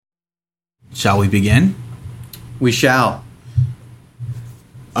Shall we begin? We shall.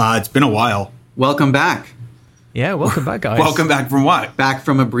 It's been a while. Welcome back. Yeah, welcome back, guys. Welcome back from what? Back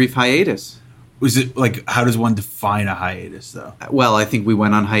from a brief hiatus. Was it like, how does one define a hiatus, though? Well, I think we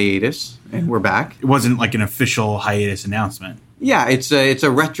went on hiatus, and we're back. It wasn't like an official hiatus announcement. Yeah, it's a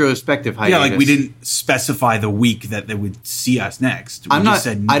retrospective hiatus. Yeah, like we didn't specify the week that they would see us next. We just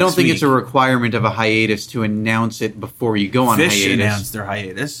said I don't next think week. it's a requirement of a hiatus to announce it before you go on Fish hiatus. announced their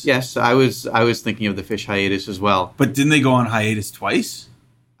hiatus. Yes, I was thinking of the fish hiatus as well. But didn't they go on hiatus twice?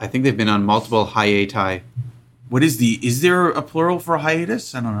 I think they've been on multiple hiati. What is is there a plural for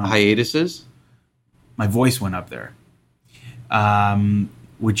hiatus? I don't know. Hiatuses? My voice went up there.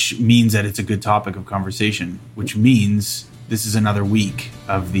 Which means that it's a good topic of conversation, which means this is another week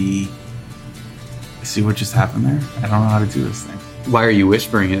of the... See what just happened there? I don't know how to do this thing. Why are you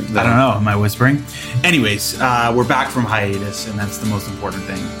whispering it? I don't know. Am I whispering? Anyways, we're back from hiatus, and that's the most important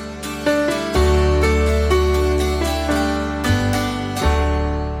thing.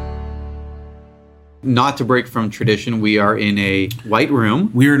 Not to break from tradition, we are in a white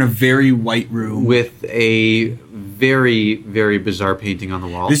room. We're in a very white room. With a very, very bizarre painting on the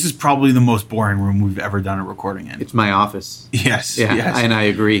wall. This is probably the most boring room we've ever done a recording in. It's my office. Yes. Yeah, yes. and I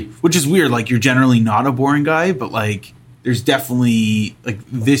agree. Which is weird. Like, you're generally not a boring guy, but, like, there's definitely... Like,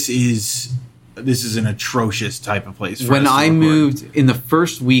 this is an atrocious type of place for When us to I record. moved, in the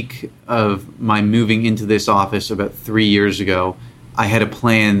first week of my moving into this office about 3 years ago, I had a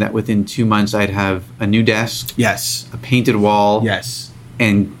plan that within 2 months I'd have a new desk, Yes. a painted wall, Yes.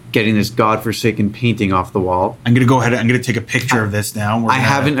 and getting this godforsaken painting off the wall. I'm going to go ahead. I'm going to take a picture of this now. I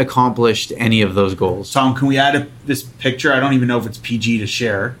haven't accomplished any of those goals. Tom, can we add this picture? I don't even know if it's PG to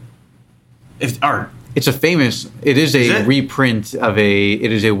share. It is a reprint of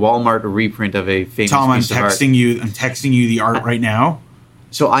it is a Walmart reprint of a famous Tom, piece of art. I'm texting you the art right now.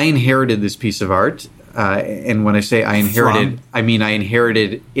 So I inherited this piece of art. And when I say I inherited, I mean I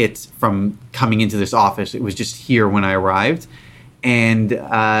inherited it from coming into this office. It was just here when I arrived. And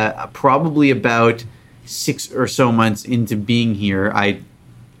probably about 6 or so months into being here,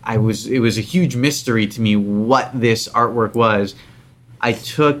 it was a huge mystery to me what this artwork was. I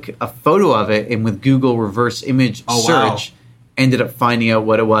took a photo of it and with Google reverse image search, ended up finding out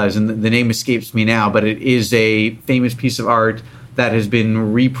what it was. And the name escapes me now, but it is a famous piece of art that has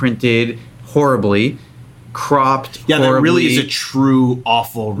been reprinted horribly, cropped horribly. That really is a true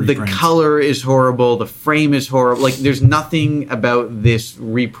awful reprint. The color is horrible. The frame is horrible. Like, there's nothing about this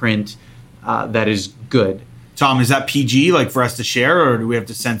reprint that is good. Tom, is that PG, like, for us to share, or do we have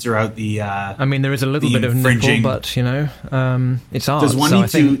to censor out the I mean, there is a little bit of nipple, but, you know, it's art. Does one need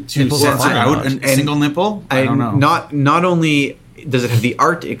to censor out a single nipple? I don't know. Not only does it have the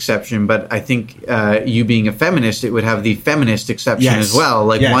art exception, but I think you being a feminist, it would have the feminist exception as well.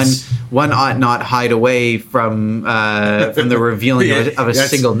 Like, one ought not hide away from the revealing of a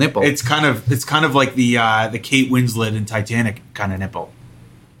single nipple. It's kind of like the Kate Winslet in Titanic kind of nipple.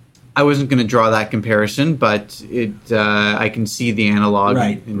 I wasn't going to draw that comparison, but I can see the analog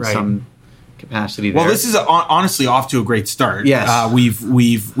in some capacity there. Well, this is honestly off to a great start. Yes,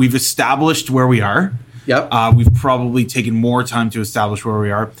 we've established where we are. Yep. We've probably taken more time to establish where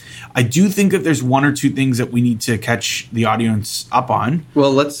we are. I do think that there's one or two things that we need to catch the audience up on.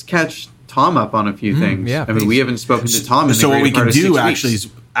 Well, let's catch Tom up on a few things. Yeah, I mean, we haven't spoken to Tom in so the what we greater part can of do 6 actually weeks.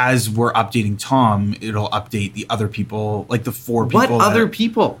 is, as we're updating Tom, it'll update the other people, like the 4 people. What other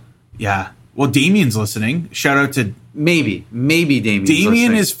people? Yeah. Well, Damien's listening. Shout out to... Maybe Damien.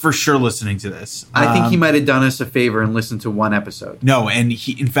 Damien is for sure listening to this. I think he might have done us a favor and listened to one episode. No, and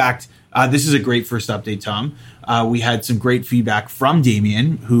he, in fact, this is a great first update, Tom. We had some great feedback from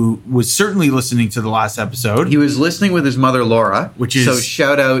Damien, who was certainly listening to the last episode. He was listening with his mother, Laura. So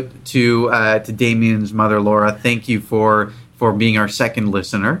shout out to Damien's mother, Laura. Thank you for being our second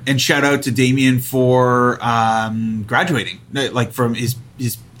listener. And shout out to Damien for graduating. Like, from his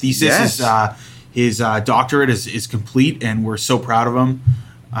thesis, Yes. his doctorate is complete, and we're so proud of him.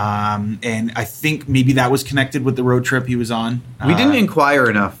 And I think maybe that was connected with the road trip he was on. We didn't inquire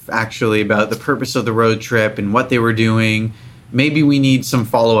enough, actually, about the purpose of the road trip and what they were doing. Maybe we need some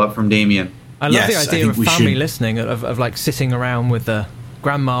follow-up from Damien. I love the idea of family listening, of like sitting around with the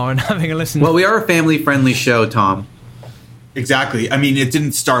grandma and having a listen. Well, we are a family-friendly show, Tom. Exactly. I mean, it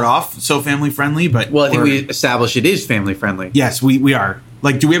didn't start off so family-friendly, but... Well, I think we established it is family-friendly. Yes, we are.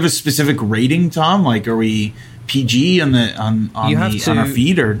 Like, do we have a specific rating, Tom? Like, are we PG on our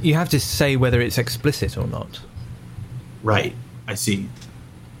feed, or you have to say whether it's explicit or not? Right. I see.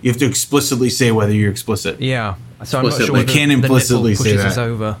 You have to explicitly say whether you're explicit. Yeah. So I'm not sure whether can't implicitly the say pushes that. us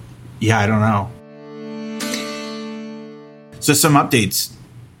over. Yeah, I don't know. So some updates.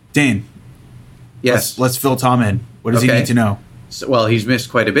 Dan, Yes. Let's fill Tom in. What does he need to know? So, well, he's missed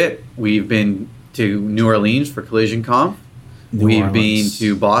quite a bit. We've been to New Orleans for Collision Conf. We've been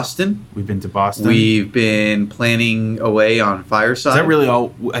to Boston. We've been to Boston. We've been planning away on Fireside. Is that really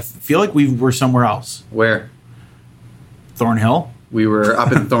all? I feel like we were somewhere else. Where? Thornhill. We were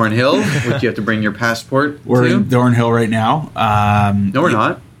up in Thornhill, which you have to bring your passport We're to. in Thornhill right now. No, we're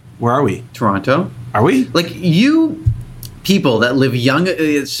not. Where are we? Toronto. Are we? Like, you people that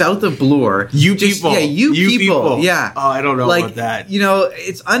live south of Bloor. You people. Yeah, you people. Yeah. Oh, I don't know about that. You know,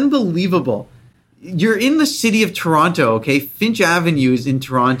 it's unbelievable. You're in the city of Toronto, okay? Finch Avenue is in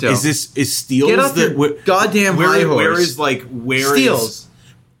Toronto. Is Steeles? Get off your goddamn high horse. Where Steeles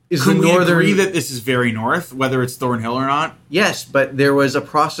is Can the we northern... agree that this is very north, whether it's Thornhill or not? Yes, but there was a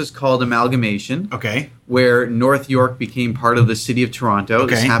process called amalgamation. Okay. Where North York became part of the city of Toronto.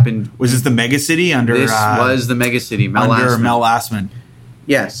 Okay. This happened... Was this the mega city under... This was the mega city, Mel under Assman. Mel Assman.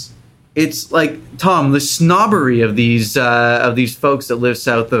 Yes. It's like, Tom, the snobbery of these folks that live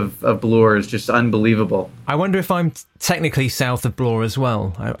south of Bloor is just unbelievable. I wonder if I'm technically south of Bloor as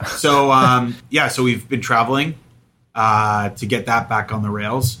well. So, so we've been traveling to get that back on the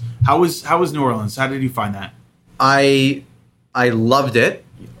rails. How was New Orleans? How did you find that? I loved it.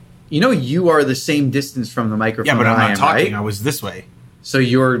 You know, you are the same distance from the microphone. Yeah, but I'm not talking. Right? I was this way. So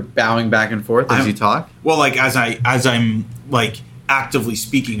you're bowing back and forth as you talk? Well, like as I'm like actively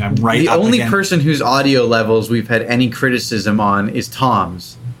speaking, I'm right. The up only against... person whose audio levels we've had any criticism on is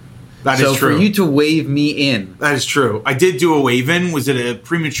Tom's. That is true. So for you to wave me in, that is true. I did do a wave in. Was it a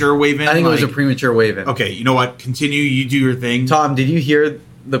premature wave in? I think it was a premature wave in. Okay, you know what? Continue. You do your thing. Tom, did you hear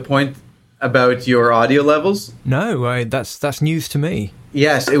the point about your audio levels? No, that's news to me.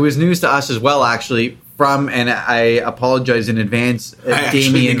 Yes, it was news to us as well, actually. And I apologize in advance, Damien,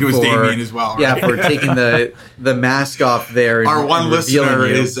 think it was for Damien as well. Right? Yeah, for taking the mask off there. Our one listener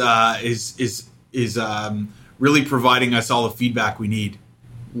you. is really providing us all the feedback we need.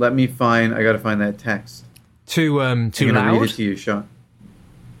 Let me find. I got to find that text. Too I'm loud. Read it to you, Sean.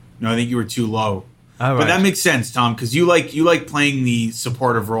 No, I think you were too low. Oh, but that makes sense, Tom, because you like playing the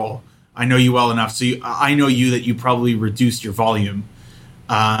supportive role. I know you well enough, so I know you that you probably reduced your volume.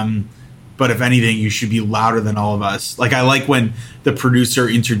 But if anything, you should be louder than all of us. Like I like when the producer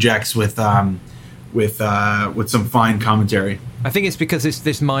interjects with some fine commentary. I think it's because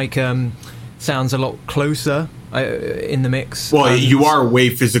this mic sounds a lot closer in the mix. Well, you are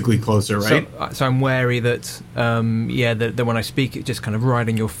way physically closer, right? So I'm wary that that when I speak, it just kind of right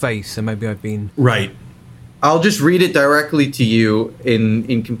in your face. So maybe I've been right. I'll just read it directly to you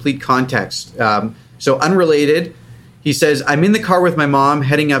in complete context. So unrelated. He says, I'm in the car with my mom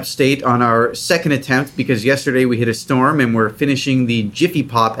heading upstate on our second attempt because yesterday we hit a storm and we're finishing the Jiffy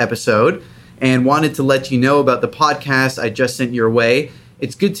Pop episode and wanted to let you know about the podcast I just sent your way.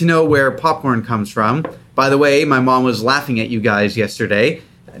 It's good to know where popcorn comes from. By the way, my mom was laughing at you guys yesterday.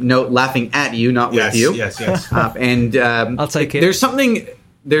 No, laughing at you, not with you. Yes. And I'll take it. There's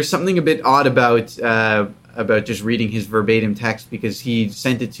something a bit odd about just reading his verbatim text because he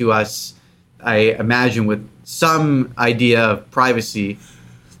sent it to us, I imagine, with some idea of privacy.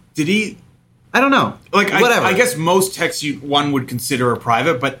 Did he? I don't know. Whatever. I guess most texts one would consider a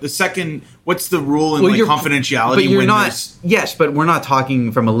private, but the second, what's the rule in confidentiality? But you're not. Yes, but we're not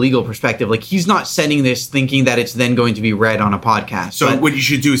talking from a legal perspective. Like he's not sending this thinking that it's then going to be read on a podcast. So what you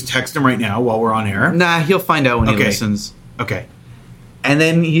should do is text him right now while we're on air. Nah, he'll find out when he listens. Okay. And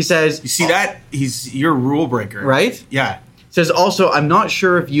then he says, "You see that? You're a rule breaker, right?" Yeah. Says also, I'm not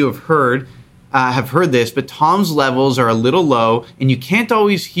sure if you have heard this, but Tom's levels are a little low, and you can't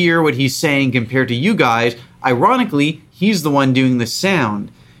always hear what he's saying compared to you guys. Ironically, he's the one doing the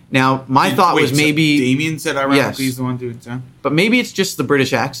sound. Now, my thought was maybe... So Damien said ironically he's the one doing the sound? But maybe it's just the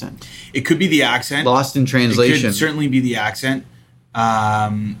British accent. It could be the accent. Lost in translation. It could certainly be the accent.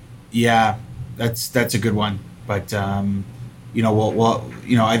 Yeah, that's a good one. But, I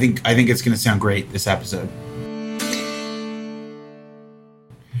think it's going to sound great, this episode.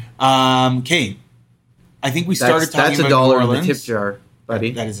 Kate, I think we started talking about New Orleans. That's $1 in the tip jar,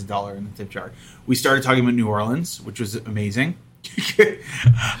 buddy. That is $1 in the tip jar. We started talking about New Orleans, which was amazing.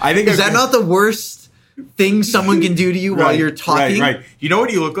 I think is that not the worst thing someone can do to you while you're talking? Right. You know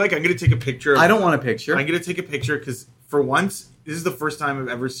what you look like? I'm going to take a picture. I don't want a picture. I'm going to take a picture because for once, this is the first time I've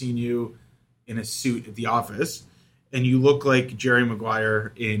ever seen you in a suit at the office, and you look like Jerry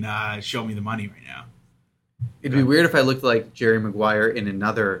Maguire in Show Me the Money right now. It'd be weird if I looked like Jerry Maguire in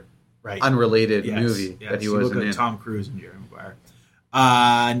another unrelated movie that he wasn't look in. Like Tom Cruise and Jerry Maguire.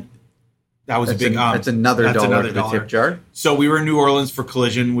 That was that's another $1 in the tip jar. So we were in New Orleans for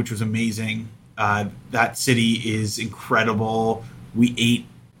Collision, which was amazing. That city is incredible. We ate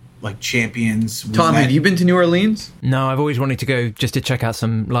like champions. Tom, have you been to New Orleans? No, I've always wanted to go just to check out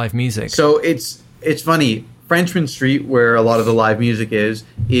some live music. So it's funny. Frenchman Street, where a lot of the live music is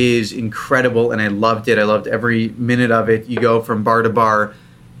incredible, and I loved it. I loved every minute of it. You go from bar to bar,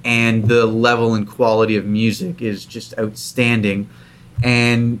 and the level and quality of music is just outstanding.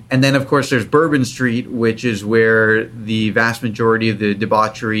 And then, of course, there's Bourbon Street, which is where the vast majority of the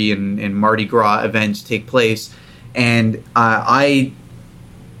debauchery and Mardi Gras events take place. And I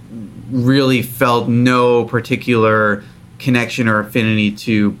really felt no particular connection or affinity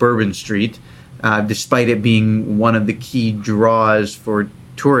to Bourbon Street, despite it being one of the key draws for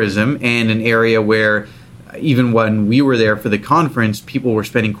tourism and an area where, even when we were there for the conference, people were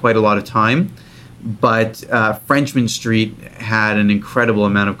spending quite a lot of time. But Frenchman Street had an incredible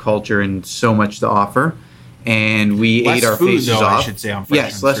amount of culture and so much to offer, and we ate our faces off. I should say on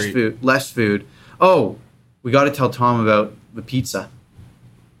Frenchman Street. Less food. Oh, we got to tell Tom about the pizza.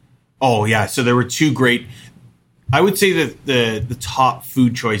 Oh yeah, so there were two great. I would say that the top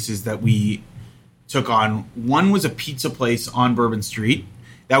food choices that we took on. One was a pizza place on Bourbon Street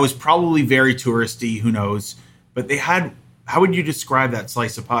that was probably very touristy. Who knows? But they had. How would you describe that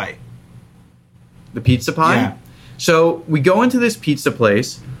slice of pie? The pizza pie? Yeah. So we go into this pizza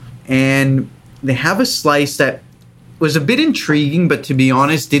place, and they have a slice that was a bit intriguing, but to be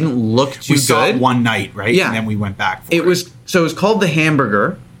honest, didn't look too good. We saw it one night, right? Yeah. And then we went back for it. It was called the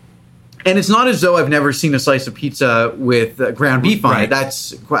hamburger, and it's not as though I've never seen a slice of pizza with ground beef on it.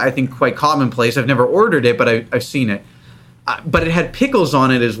 That's, I think, quite commonplace. I've never ordered it, but I've seen it. But it had pickles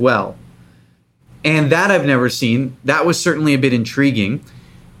on it as well. And that I've never seen. That was certainly a bit intriguing.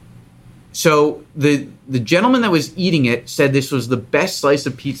 So the gentleman that was eating it said this was the best slice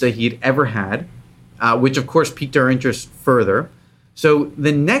of pizza he had ever had, which of course piqued our interest further. So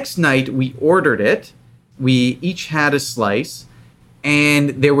the next night we ordered it. We each had a slice, and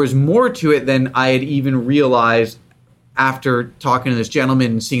there was more to it than I had even realized after talking to this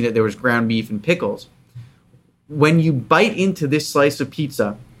gentleman and seeing that there was ground beef and pickles. When you bite into this slice of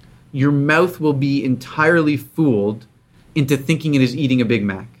pizza, your mouth will be entirely fooled into thinking it is eating a Big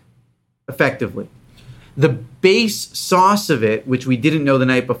Mac. Effectively. The base sauce of it, which we didn't know the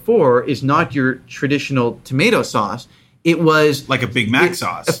night before, is not your traditional tomato sauce. It was like a Big Mac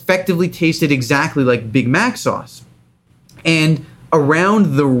sauce. Effectively tasted exactly like Big Mac sauce. And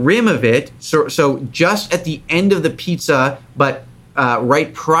around the rim of it, so just at the end of the pizza, but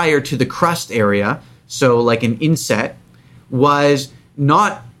right prior to the crust area, so like an inset, was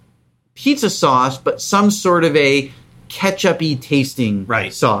not pizza sauce, but some sort of a ketchup-y tasting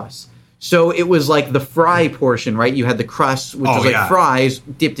sauce. So it was like the fry portion, right? You had the crust, which was like fries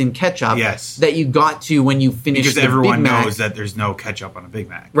dipped in ketchup. Yes. That you got to when you finished because the Big Mac. Because everyone knows that there's no ketchup on a Big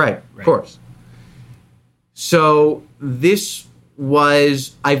Mac. Right, of course. So this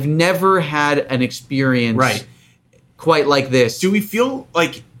was... I've never had an experience quite like this. Do we feel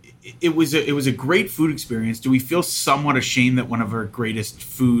like it was a great food experience? Do we feel somewhat ashamed that one of our greatest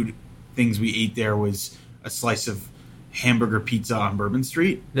food things we ate there was a slice of hamburger pizza on Bourbon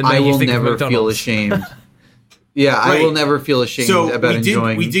Street? I will never feel ashamed. I will never feel ashamed about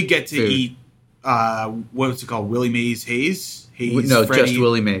enjoying we did get to food. eat what's it called? Willie Mays Haze? No, Freddy, just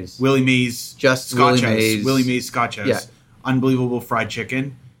Willie Mays. Willie Mays just Scotch Willie House. Mays. Willie Mays Scotch House. Yeah. Unbelievable fried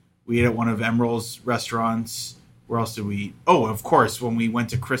chicken. We ate at one of Emerald's restaurants. Where else did we eat? Oh, of course, when we went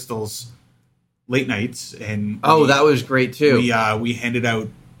to Crystal's late nights and that was great too. We handed out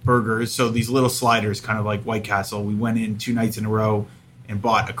burgers, so these little sliders, kind of like White Castle. We went in 2 nights in a row and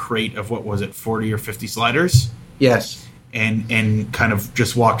bought a crate of 40 or 50 sliders. Yes, and kind of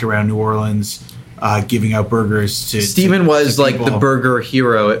just walked around New Orleans, giving out burgers to. Stephen was like the burger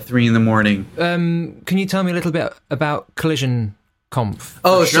hero at 3 a.m. Can you tell me a little bit about Collision Conf?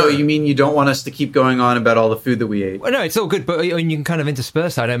 Oh, sure. So you mean you don't want us to keep going on about all the food that we ate? Well, no, it's all good, but you can kind of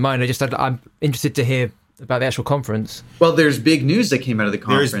intersperse. I don't mind. I'm interested to hear about the actual conference. Well, there's big news that came out of the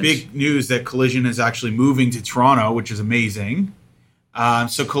conference. There's big news that Collision is actually moving to Toronto, which is amazing.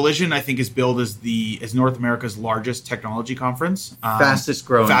 So Collision, I think, is billed as North America's largest technology conference. Fastest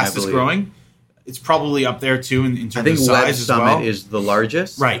growing. It's probably up there too in terms of size. I think Web Summit well. is the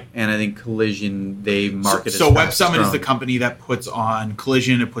largest, right? And I think Collision they market. So Web Summit is the company that puts on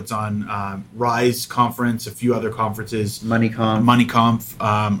Collision. It puts on Rise Conference, a few other conferences,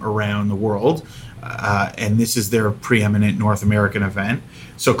 MoneyConf around the world, and this is their preeminent North American event.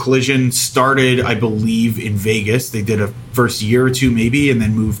 So Collision started, I believe, in Vegas. They did a first year or two maybe, and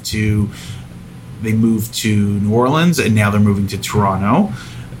then moved to New Orleans, and now they're moving to Toronto.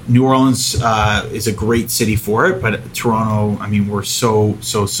 New Orleans is a great city for it, but Toronto, I mean, we're so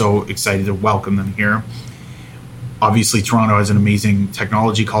excited to welcome them here. Obviously, Toronto has an amazing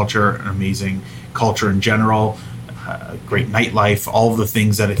technology culture, an amazing culture in general, great nightlife, all of the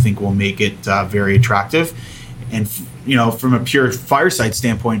things that I think will make it very attractive. And, from a pure Fireside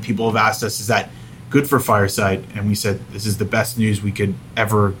standpoint, people have asked us, is that good for Fireside? And we said, this is the best news we could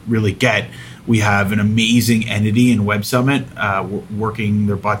ever really get. We have an amazing entity in Web Summit working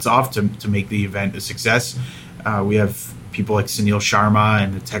their butts off to make the event a success. We have people like Sunil Sharma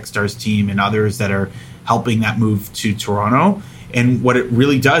and the Techstars team and others that are helping that move to Toronto. And what it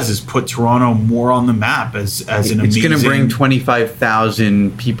really does is put Toronto more on the map as an amazing... It's going to bring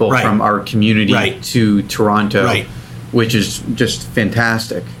 25,000 people from our community to Toronto, which is just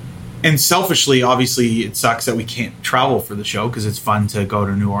fantastic. And selfishly, obviously, it sucks that we can't travel for the show because it's fun to go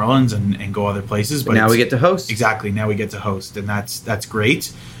to New Orleans and go other places. But now we get to host. Exactly. Now we get to host, and that's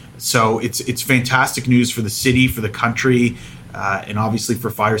great. So it's fantastic news for the city, for the country, and obviously for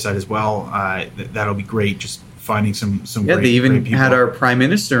Fireside as well. That'll be great. Just finding some great, they even great people. had our Prime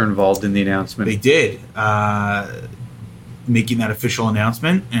Minister involved in the announcement. They did, making that official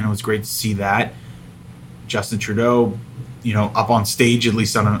announcement, and it was great to see that. Justin Trudeau, up on stage, at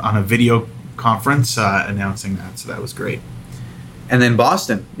least on a video conference, announcing that. So that was great. And then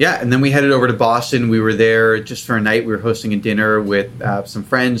Boston. Yeah, and then we headed over to Boston. We were there just for a night. We were hosting a dinner with some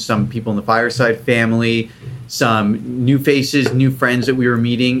friends, some people in the Fireside family, some new faces, new friends that we were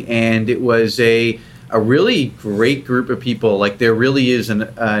meeting. And it was a really great group of people. Like, there really is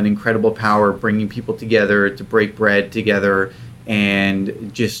an incredible power bringing people together to break bread together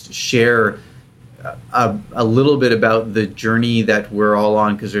and just share a little bit about the journey that we're all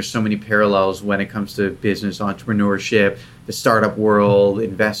on, because there's so many parallels when it comes to business, entrepreneurship, the startup world,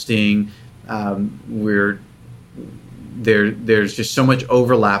 investing. There's just so much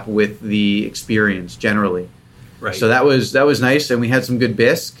overlap with the experience generally. Right. So that was nice, and we had some good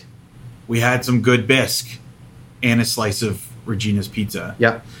bisque. We had some good bisque and a slice of Regina's pizza.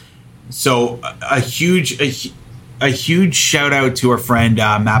 Yeah. So a huge shout out to our friend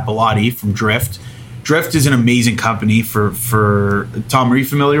Matt Bellotti from Drift. Drift is an amazing company for Tom. Are you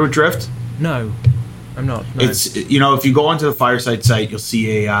familiar with Drift? No, I'm not. No. It's if you go onto the Fireside site, you'll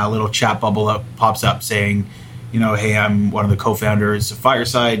see a little chat bubble that pops up saying, hey, I'm one of the co-founders of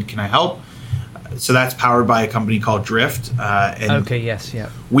Fireside. Can I help? So that's powered by a company called Drift. Okay. Yes. Yeah.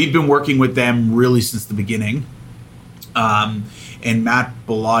 We've been working with them really since the beginning. And Matt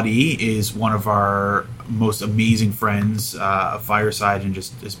Bellotti is one of our most amazing friends of Fireside, and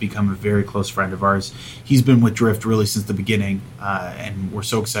just has become a very close friend of ours. He's been with Drift really since the beginning, and we're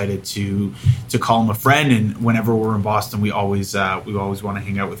so excited to call him a friend. And whenever we're in Boston, we always want to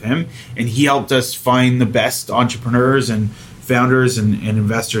hang out with him. And he helped us find the best entrepreneurs and founders and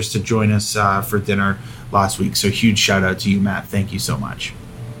investors to join us for dinner last week. So huge shout out to you, Matt. Thank you so much.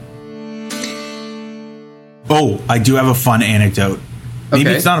 Oh, I do have a fun anecdote. Maybe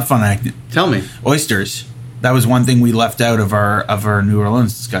it's not a fun anecdote. Tell me. Oysters. That was one thing we left out of our New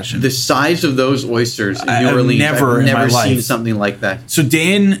Orleans discussion. The size of those oysters in New Orleans. I've never seen something like that. So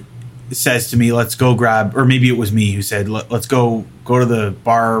Dan says to me, let's go grab, or maybe it was me who said, let's go to the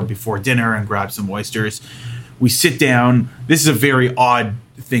bar before dinner and grab some oysters. We sit down. This is a very odd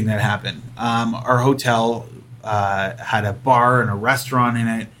thing that happened. Our hotel had a bar and a restaurant in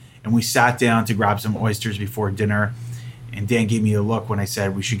it, and we sat down to grab some oysters before dinner. And Dan gave me a look when I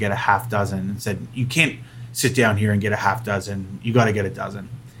said we should get a half dozen, and said, you can't sit down here and get a half dozen. You got to get a dozen.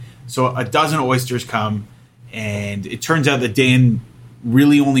 So a dozen oysters come, and it turns out that Dan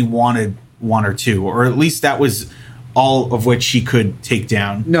really only wanted one or two, or at least that was all of which he could take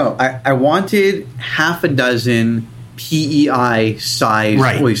down. No, I wanted half a dozen PEI size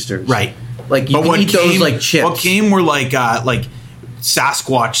oysters. Right. Like you can eat those like chips. What came were like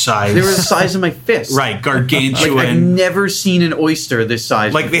Sasquatch size. They were the size of my fist. Right, gargantuan. I've never seen an oyster this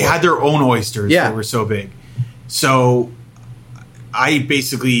size. Like before. They had their own oysters. Yeah. They were so big. So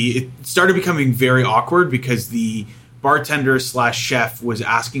it started becoming very awkward because the bartender / chef was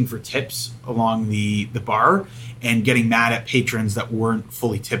asking for tips along the bar and getting mad at patrons that weren't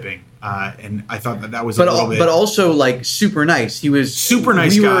fully tipping. And I thought that was a little bit... But also, like, super nice. He was... Super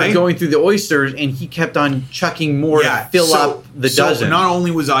nice guy. We were going through the oysters, and he kept on chucking more to fill up the dozen. So not only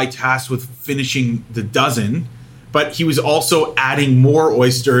was I tasked with finishing the dozen, but he was also adding more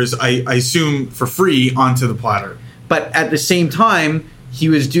oysters, I assume for free, onto the platter. But at the same time, he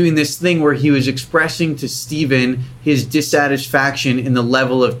was doing this thing where he was expressing to Steven his dissatisfaction in the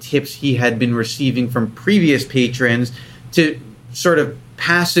level of tips he had been receiving from previous patrons to sort of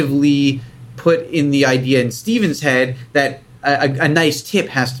passively put in the idea in Steven's head that a nice tip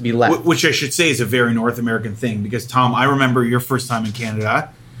has to be left. Which I should say is a very North American thing, because, Tom, I remember your first time in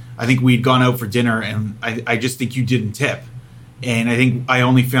Canada. I think we'd gone out for dinner, and I just think you didn't tip. And I think I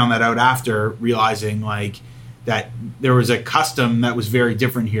only found that out after realizing like that there was a custom that was very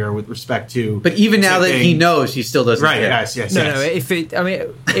different here with respect to. But even now that he knows, he still doesn't. Right? Tip. Yes. No.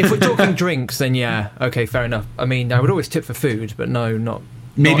 If we're talking drinks, then yeah, okay, fair enough. I mean, I would always tip for food, but no, not.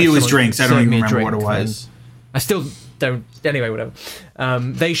 Maybe not it was drinks. I don't even remember what it drink, was. I still don't. Anyway, whatever.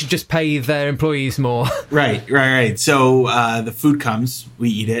 They should just pay their employees more. Right. So the food comes,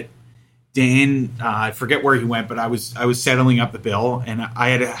 we eat it. Dan, I forget where he went, but I was settling up the bill, and I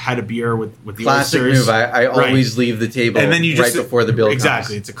had a beer with the classic oysters. move. I always leave the table and then you just, right before the bill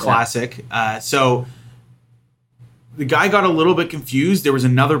exactly. comes. It's a classic. Yeah. So the guy got a little bit confused. There was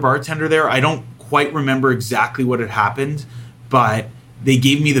another bartender there. I don't quite remember exactly what had happened, but they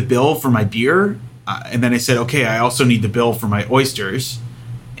gave me the bill for my beer, and then I said, okay, I also need the bill for my oysters.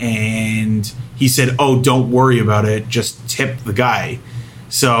 And he said, oh, don't worry about it. Just tip the guy.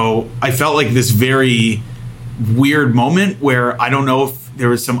 So I felt like this very weird moment where I don't know if there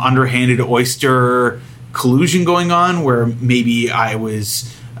was some underhanded oyster collusion going on, where maybe I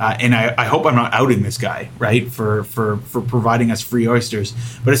was, and I hope I'm not outing this guy, right, for providing us free oysters.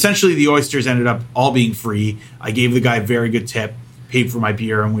 But essentially the oysters ended up all being free. I gave the guy a very good tip, paid for my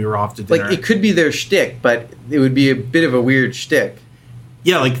beer, and we were off to dinner. Like, it could be their shtick, but it would be a bit of a weird shtick.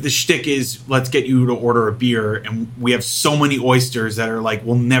 Yeah, like the shtick is, let's get you to order a beer, and we have so many oysters that are like,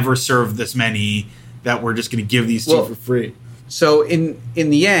 we'll never serve this many, that we're just going to give these to you for free. So in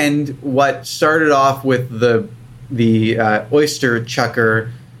the end, what started off with the oyster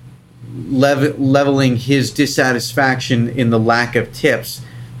chucker leveling his dissatisfaction in the lack of tips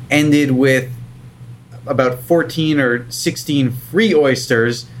ended with about 14 or 16 free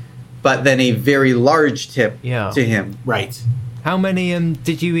oysters, but then a very large tip to him. Right. How many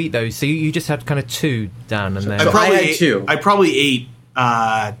did you eat those? So you just had kind of two, Dan, and then I had two. I probably ate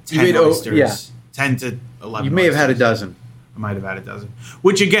 10 oysters. Yeah. 10 to 11. You may have had a dozen. I might have had a dozen,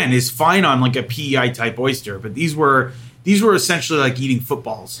 which again is fine on like a PEI type oyster, but these were essentially like eating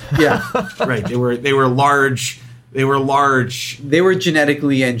footballs. Yeah, right. They were large. They were large. They were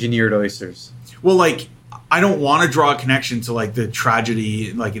genetically engineered oysters. Well, like, I don't want to draw a connection to like the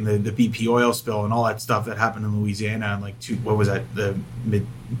tragedy, like in the BP oil spill and all that stuff that happened in Louisiana in like the mid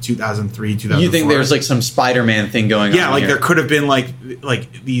 2003, 2004. You think there's like some Spider-Man thing going on? Yeah, like here. there could have been like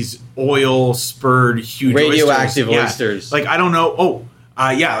these oil spurred huge radioactive oysters. oysters. Like I don't know.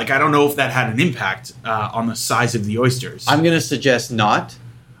 I don't know if that had an impact on the size of the oysters. I'm going to suggest not.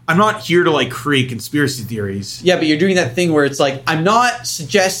 I'm not here to like create conspiracy theories. Yeah, but you're doing that thing where it's like, I'm not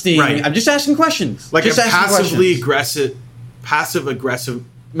suggesting. Right. I'm just asking questions. Like just a passive aggressive.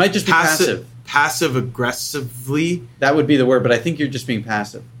 Might just be passive. Passive aggressively. That would be the word, but I think you're just being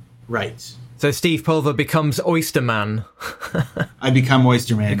passive. Right. So Steve Pulver becomes Oysterman. I become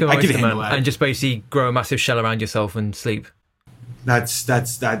Oysterman. I can handle that. And just basically grow a massive shell around yourself and sleep. That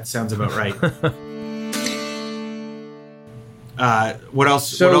sounds about right. What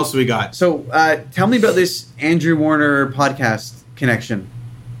else? What else do we got? So, tell me about this Andrew Warner podcast connection.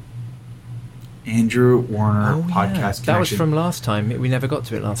 Andrew Warner podcast connection. That was from last time. We never got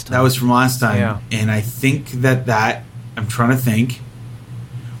to it last time. That was from last time, and I think that I'm trying to think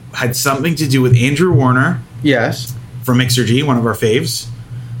had something to do with Andrew Warner. Yes, from Mixergy, one of our faves.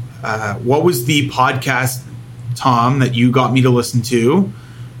 What was the podcast, Tom, that you got me to listen to?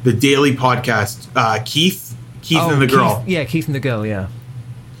 The daily podcast. Keith and the girl. Keith and the girl, yeah.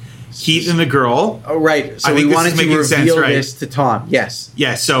 Keith and the girl. Oh, right. So we wanted to reveal this to Tom. Yes.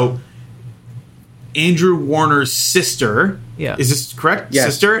 Yeah, so Andrew Warner's sister, is this correct? Yes.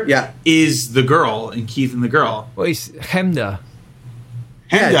 Sister? Yeah. Is the girl in Keith and the Girl. Well, he's Hemda.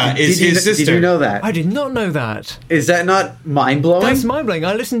 Hemda is his sister. Did you know that? I did not know that. Is that not mind-blowing? That's mind-blowing.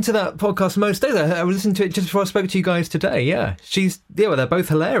 I listen to that podcast most days. I listened to it just before I spoke to you guys today. Yeah. They're both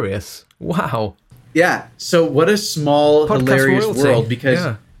hilarious. Wow. Yeah. So what a small, podcast hilarious royalty. World, because...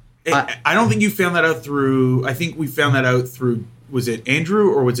 Yeah. I don't think you found that out through... I think we found that out through... Was it Andrew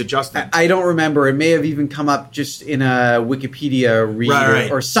or was it Justin? I don't remember. It may have even come up just in a Wikipedia read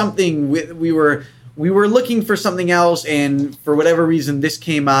or something. We were looking for something else, and for whatever reason, this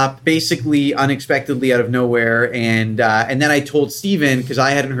came up basically unexpectedly out of nowhere. And then I told Steven, because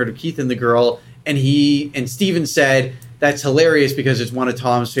I hadn't heard of Keith and the Girl, and Steven said, that's hilarious because it's one of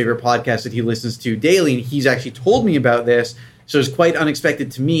Tom's favorite podcasts that he listens to daily, and he's actually told me about this. So it's quite unexpected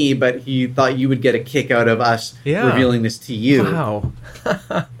to me, but he thought you would get a kick out of us revealing this to you. Wow.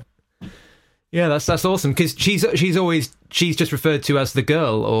 Yeah, that's awesome, because she's just referred to as the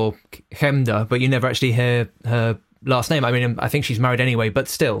girl or Hemda, but you never actually hear her last name. I mean, I think she's married anyway, but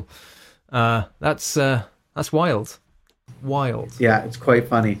still, that's wild. Wild. Yeah, it's quite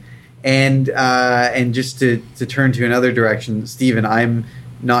funny. And just to turn to another direction, Stephen, I'm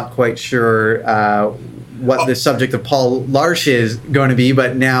not quite sure what the subject of Paul Larsch is going to be,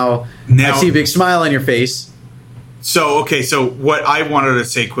 but now I see a big smile on your face. So what I wanted to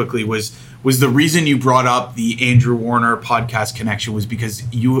say quickly was the reason you brought up the Andrew Warner podcast connection was because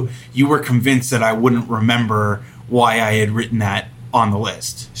you were convinced that I wouldn't remember why I had written that on the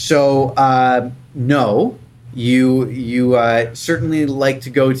list. So no. You certainly like to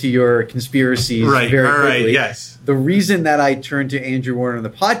go to your conspiracies very quickly. Right, yes. The reason that I turned to Andrew Warner and the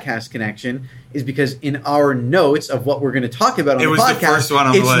podcast connection is because in our notes of what we're going to talk about on the podcast, the first one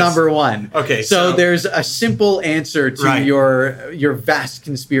on the list. Number one. Okay, so there's a simple answer to your vast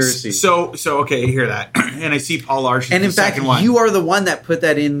conspiracy. So okay, I hear that, and I see Paul Larsch is the second one. You are the one that put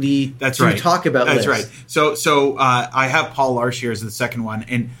that in the talk about list. That's right. So I have Paul Larsch here as the second one,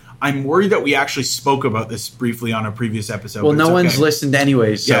 and I'm worried that we actually spoke about this briefly on a previous episode. Well, no one's listened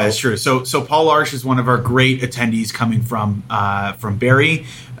anyways. So. Yeah, that's true. So Paul Larsch is one of our great attendees coming from Barrie.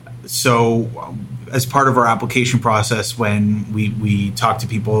 So as part of our application process, when we talk to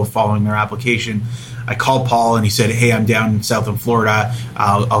people following their application, I called Paul and he said, "Hey, I'm down south in Florida.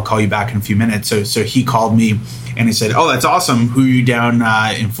 I'll call you back in a few minutes." So he called me and he said, "Oh, that's awesome. Who are you down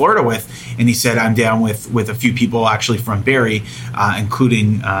in Florida with?" And he said, "I'm down with a few people actually from Barrie,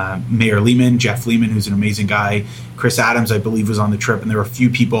 including Mayor Lehman, Jeff Lehman, who's an amazing guy. Chris Adams, I believe, was on the trip, and there were a few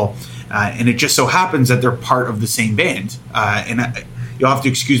people. And it just so happens that they're part of the same band. You'll have to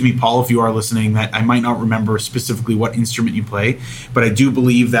excuse me, Paul, if you are listening, that I might not remember specifically what instrument you play, but I do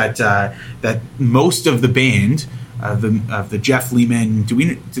believe that that most of the band of the Jeff Lehman,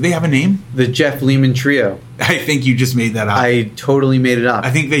 do they have a name? The Jeff Lehman Trio. I think you just made that up. I totally made it up. I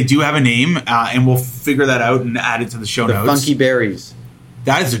think they do have a name, and we'll figure that out and add it to the show notes. The Funky Berries.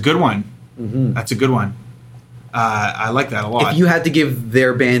 That is a good one. Mm-hmm. That's a good one. I like that a lot. If you had to give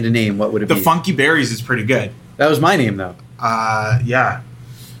their band a name, what would it be? The Funky Berries is pretty good. That was my name, though. Yeah.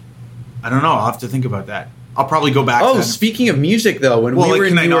 I don't know. I'll have to think about that. I'll probably go back. Oh, speaking of music, though, when we were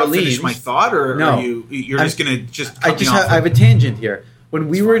in New Orleans, can I not finish my thought, or no, are you're just going to I have a tangent here. When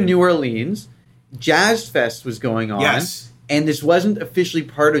we were in New Orleans, Jazz Fest was going on. Yes. And this wasn't officially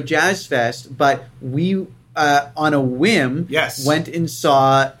part of Jazz Fest, but we, on a whim, went and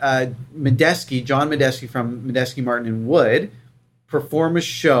saw John Medeski from Medeski, Martin and Wood perform a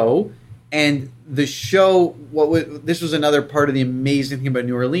show. And the show, this was another part of the amazing thing about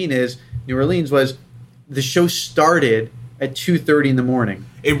New Orleans was the show started at 2:30 in the morning.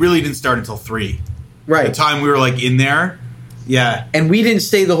 It really didn't start until 3. Right. The time we were in there. Yeah. And we didn't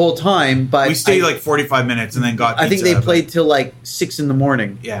stay the whole time, but we stayed 45 minutes and then got pizza. I think they played till 6 in the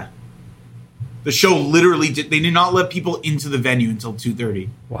morning. Yeah. The show literally they did not let people into the venue until 2:30.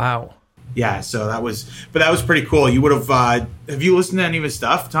 Wow. Yeah, so that was pretty cool. You would have you listened to any of his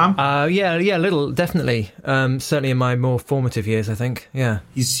stuff, Tom? Yeah, little, definitely. Certainly in my more formative years, I think. Yeah,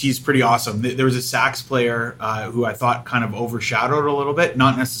 he's pretty awesome. There was a sax player who I thought kind of overshadowed a little bit,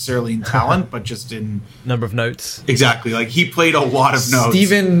 not necessarily in talent, but just in number of notes. Exactly, he played a lot of notes.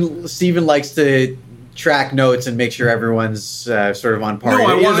 Steven likes to track notes and make sure everyone's sort of on par. No,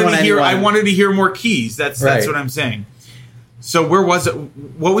 I wanted to hear more keys. That's what I'm saying. So where was it?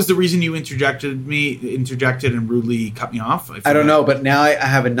 What was the reason you interjected and rudely cut me off? I don't know, but now I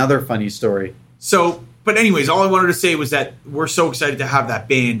have another funny story. So, but anyways, all I wanted to say was that we're so excited to have that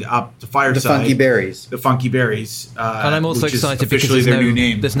band up to Fireside. The Funky Berries. The Funky Berries. And I'm also excited because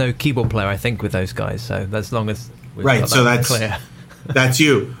there's no keyboard player, I think, with those guys. So as long as we've got that clear. That's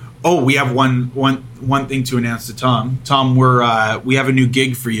you. Oh, we have one thing to announce to Tom. Tom, we have a new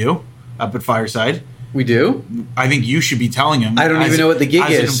gig for you up at Fireside. We do? I think you should be telling him. I don't even know what the gig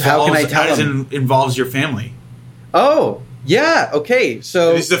is. How can I tell him? It involves your family. Oh, yeah. Okay.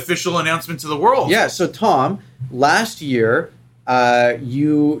 So this is the official announcement to the world. Yeah. So, Tom, last year,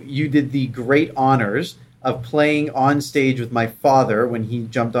 you did the great honors of playing on stage with my father when he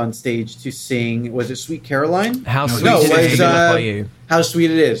jumped on stage to sing. Was it Sweet Caroline? How Sweet It Is by you. How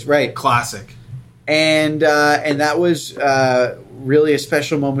Sweet It Is. Right. Classic. And that was really a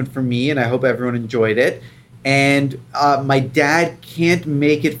special moment for me, and I hope everyone enjoyed it. And my dad can't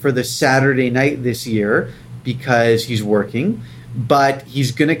make it for the Saturday night this year because he's working, but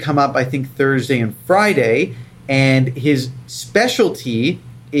he's going to come up, I think, Thursday and Friday, and his specialty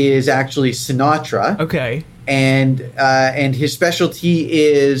is actually Sinatra. Okay. And his specialty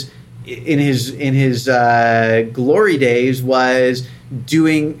is in his glory days was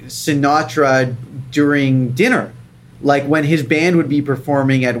doing Sinatra during dinner. Like when his band would be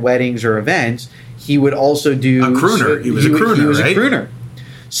performing at weddings or events, he would also do a crooner. He was a crooner, He was right? a crooner.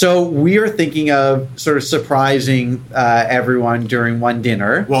 So we are thinking of sort of surprising everyone during one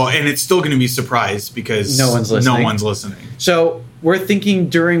dinner. Well, and it's still going to be a surprise because no one's listening. So we're thinking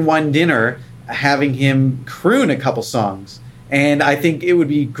during one dinner having him croon a couple songs. And I think it would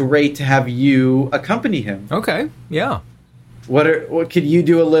be great to have you accompany him. Okay, yeah. What could you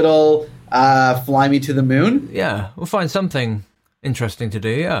do a little Fly Me to the Moon? Yeah, we'll find something interesting to do.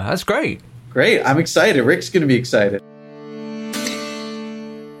 Yeah, that's great. Great, I'm excited. Rick's going to be excited.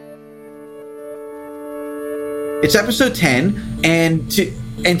 It's episode 10, and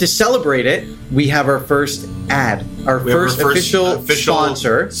to celebrate it, we have our first ad, our first official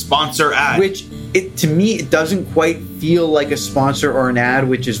sponsor ad, which to me it doesn't quite feel like a sponsor or an ad,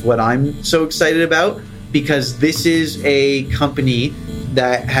 which is what I'm so excited about, because this is a company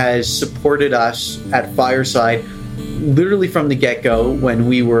that has supported us at Fireside literally from the get-go. When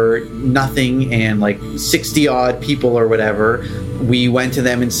we were nothing and like 60 odd people or whatever, we went to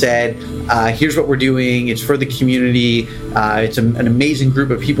them and said, here's what we're doing. It's for the community. It's an amazing group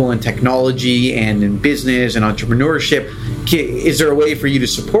of people in technology and in business and entrepreneurship. Is there a way for you to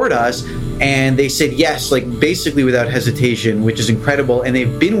support us? And they said yes, like basically without hesitation, which is incredible. And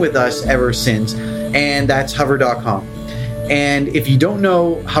they've been with us ever since. And that's hover.com. And if you don't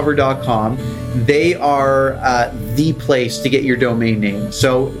know hover.com, they are the place to get your domain name.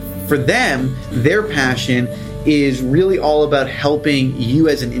 So for them, their passion is really all about helping you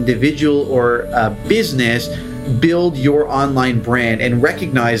as an individual or a business build your online brand, and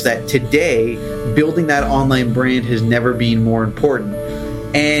recognize that today building that online brand has never been more important.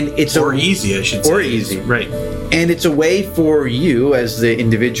 And it's easy, I should say. Or easy. Right. And it's a way for you as the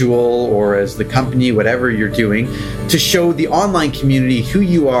individual or as the company, whatever you're doing, to show the online community who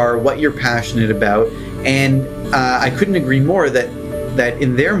you are, what you're passionate about. And I couldn't agree more that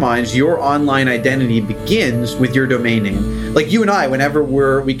in their minds, your online identity begins with your domain name. Like you and I, whenever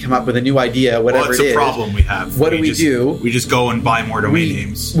we come up with a new idea, whatever it is. It's a problem we have. What do we do? We just go and buy more domain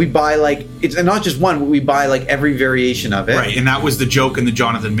names. We buy and not just one, but we buy like every variation of it. Right, and that was the joke in the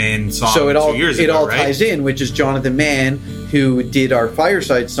Jonathan Mann song 2 years ago, it all ties in, which is Jonathan Mann, who did our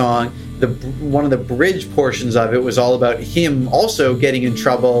Fireside song. One of the bridge portions of it was all about him also getting in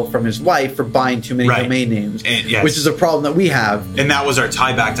trouble from his wife for buying too many domain names, which is a problem that we have. And that was our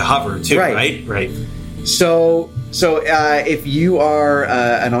tie back to Hover too, right? Right. So if you are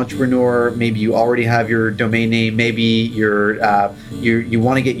an entrepreneur, maybe you already have your domain name, maybe you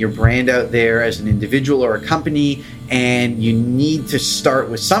want to get your brand out there as an individual or a company, and you need to start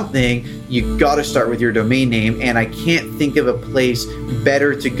with something, you got to start with your domain name. And I can't think of a place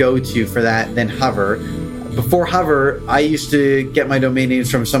better to go to for that than Hover. Before Hover, I used to get my domain names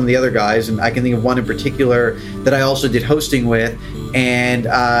from some of the other guys, and I can think of one in particular that I also did hosting with. And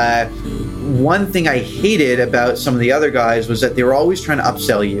one thing I hated about some of the other guys was that they were always trying to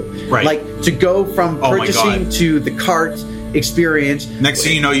upsell you. Right. Like to go from purchasing to the cart experience. Next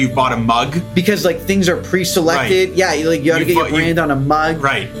thing you know, you've bought a mug. Because like things are pre-selected. Right. Yeah, you got to get your brand on a mug.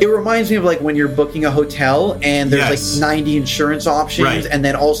 Right. It reminds me of like when you're booking a hotel and there's like 90 insurance options, and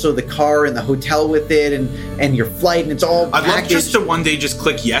then also the car and the hotel with it and your flight, and it's all I'd love just to one day just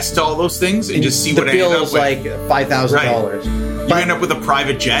click yes to all those things and just see what I end up with. The bill is like $5,000. You end up with a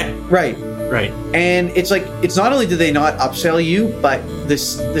private jet. Right. Right. And it's like, it's not only do they not upsell you, but the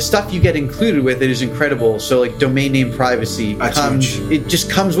stuff you get included with it is incredible. So like domain name privacy it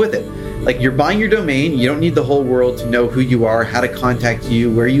just comes with it. Like you're buying your domain, you don't need the whole world to know who you are, how to contact you,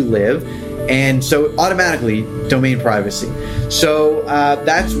 where you live. And so automatically domain privacy. So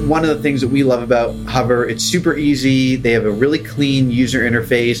that's one of the things that we love about Hover. It's super easy. They have a really clean user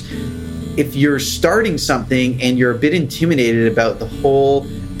interface. If you're starting something and you're a bit intimidated about the whole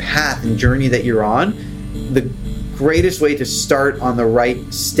path and journey that you're on, the greatest way to start on the right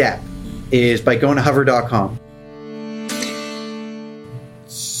step is by going to hover.com.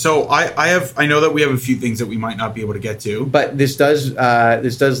 So I know that we have a few things that we might not be able to get to, but this does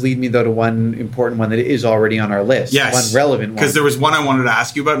lead me though to one important one that is already on our list. Yes, one relevant one. Because there was one I wanted to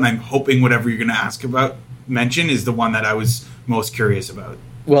ask you about, and I'm hoping whatever you're going to ask about mention is the one that I was most curious about.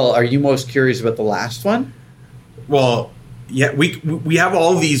 Well, are you most curious about the last one? Well, yeah, we have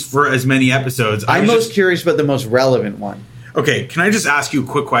all of these for as many episodes. I'm most curious about the most relevant one. Okay, can I just ask you a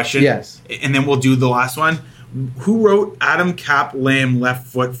quick question? Yes. And then we'll do the last one. Who wrote Adam Cap Lamb Left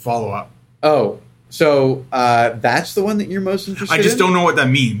Foot Follow-Up? Oh, so that's the one that you're most interested in? I just don't know what that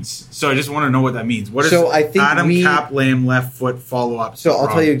means. So I just want to know what that means. What is Adam Cap Lamb Left Foot Follow-Up? So I'll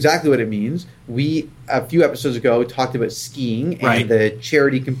tell you exactly what it means. We, a few episodes ago, talked about skiing and the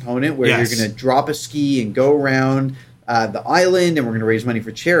charity component where you're going to drop a ski and go around the island, and we're going to raise money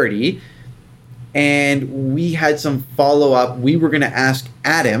for charity. and we had some follow-up. We were going to ask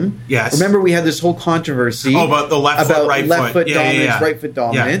Adam. Yes. Remember, we had this whole controversy about the left foot, right foot. Dominance, right foot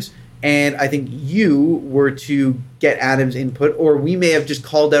dominance. Yeah. And I think you were to get Adam's input, or we may have just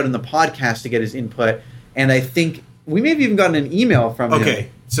called out in the podcast to get his input. And I think we may have even gotten an email from him. Okay.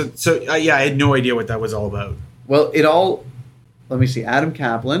 So I had no idea what that was all about. Well, let me see, Adam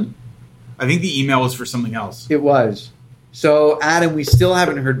Kaplan. I think the email was for something else. It was. So, Adam, we still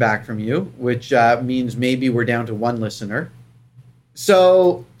haven't heard back from you, which means maybe we're down to one listener.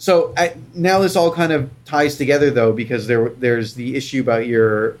 So now this all kind of ties together, though, because there's the issue about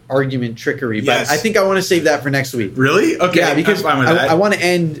your argument trickery. But yes. I think I want to save that for next week. Really? Okay. Yeah, because I want to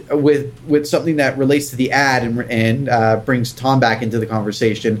end with something that relates to the ad and brings Tom back into the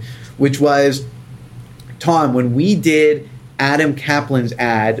conversation, which was, Tom, when we did Adam Kaplan's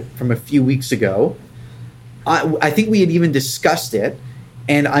ad from a few weeks ago, I think we had even discussed it.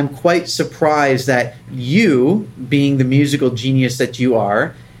 And I'm quite surprised that you, being the musical genius that you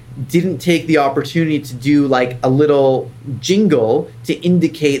are, didn't take the opportunity to do like a little jingle to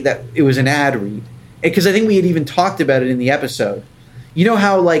indicate that it was an ad read. Because I think we had even talked about it in the episode. You know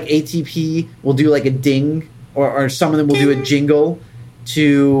how like ATP will do like a ding, or some of them will do a jingle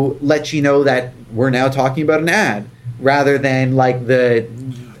to let you know that we're now talking about an ad, rather than like the...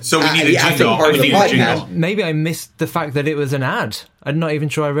 So we need a jingle. Maybe I missed the fact that it was an ad. I'm not even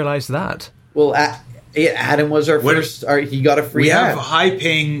sure I realised that. Well, Adam was our first. He got a free ad. We have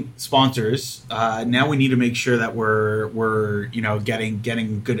high-paying sponsors. Now we need to make sure that we're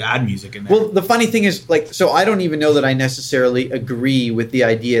getting good ad music in there. Well, the funny thing is, like, so I don't even know that I necessarily agree with the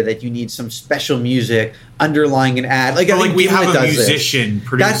idea that you need some special music underlying an ad. Like, I think we have a musician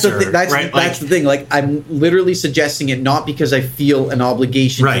producer. That's the thing. Like, I'm literally suggesting it not because I feel an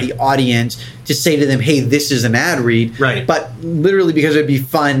obligation to the audience to say to them, "Hey, this is an ad read," but literally because it'd be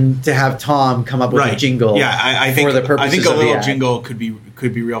fun to have Tom come up with a jingle. Yeah, I think for the purposes I think a little jingle could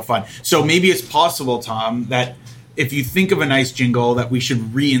be real fun. So maybe it's possible, Tom, that if you think of a nice jingle, that we should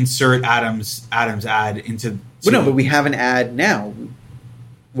reinsert Adam's ad into. Well, no, but we have an ad now.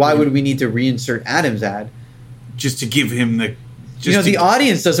 Why would we need to reinsert Adam's ad? Just to give him the... the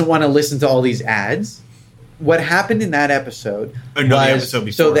audience doesn't want to listen to all these ads. What happened in that episode the episode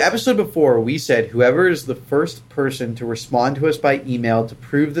before. So the episode before, we said whoever is the first person to respond to us by email to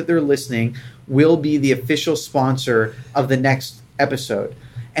prove that they're listening will be the official sponsor of the next episode.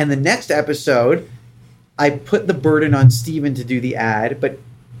 And the next episode, I put the burden on Steven to do the ad, but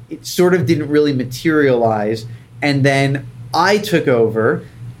it sort of didn't really materialize. And then I took over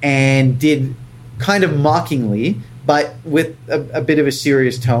and did kind of mockingly, but with a bit of a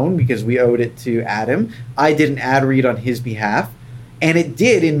serious tone because we owed it to Adam. I did an ad read on his behalf, and it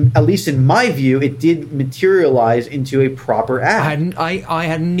did, at least in my view, it did materialize into a proper ad. I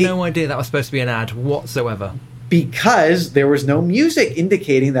had no idea that was supposed to be an ad whatsoever. Because there was no music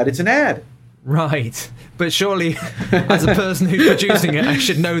indicating that it's an ad. Right. But surely, as a person who's producing it, I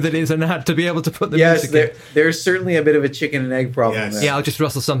should know that it's an ad to be able to put the music in. There's certainly a bit of a chicken and egg problem there. Yeah, I'll just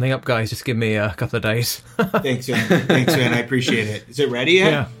rustle something up, guys. Just give me a couple of days. Thanks, man. I appreciate it. Is it ready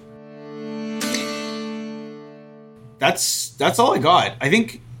yet? Yeah. That's all I got. I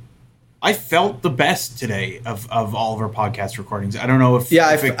think I felt the best today of all of our podcast recordings. I don't know if... Yeah,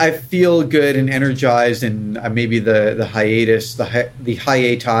 I feel good and energized, and maybe the hiatus, the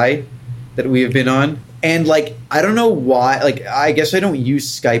hiati that we have been on. And, like, I don't know why. Like, I guess I don't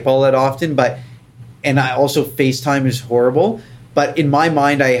use Skype all that often, and I also FaceTime is horrible. But in my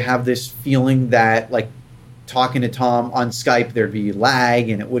mind, I have this feeling that, like, talking to Tom on Skype, there'd be lag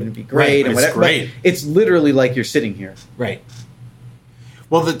and it wouldn't be great. And whatever. Great. But it's literally like you're sitting here. Right.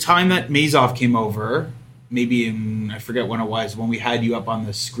 Well, the time that Mazov came over, maybe I forget when it was, when we had you up on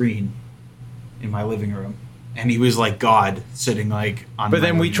the screen in my living room. And he was like God, sitting like on. But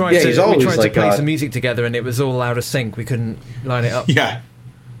then we tried to play some music together, and it was all out of sync. We couldn't line it up. Yeah,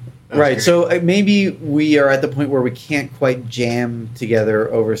 right. Great. So maybe we are at the point where we can't quite jam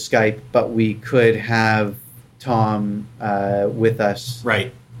together over Skype, but we could have Tom with us,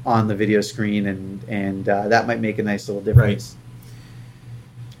 right, on the video screen, and that might make a nice little difference.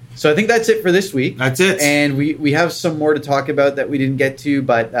 Right. So I think that's it for this week. That's it. And we have some more to talk about that we didn't get to,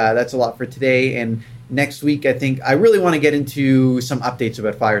 but that's a lot for today. And next week, I think I really want to get into some updates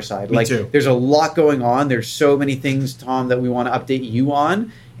about Fireside. Me too. There's a lot going on. There's so many things, Tom, that we want to update you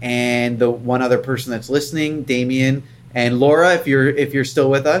on, and the one other person that's listening, Damien, and Laura, if you're still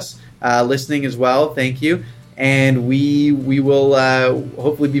with us, listening as well. Thank you. And we will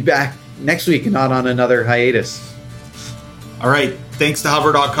hopefully be back next week and not on another hiatus. All right. Thanks to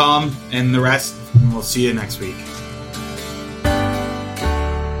hover.com and the rest. And we'll see you next week.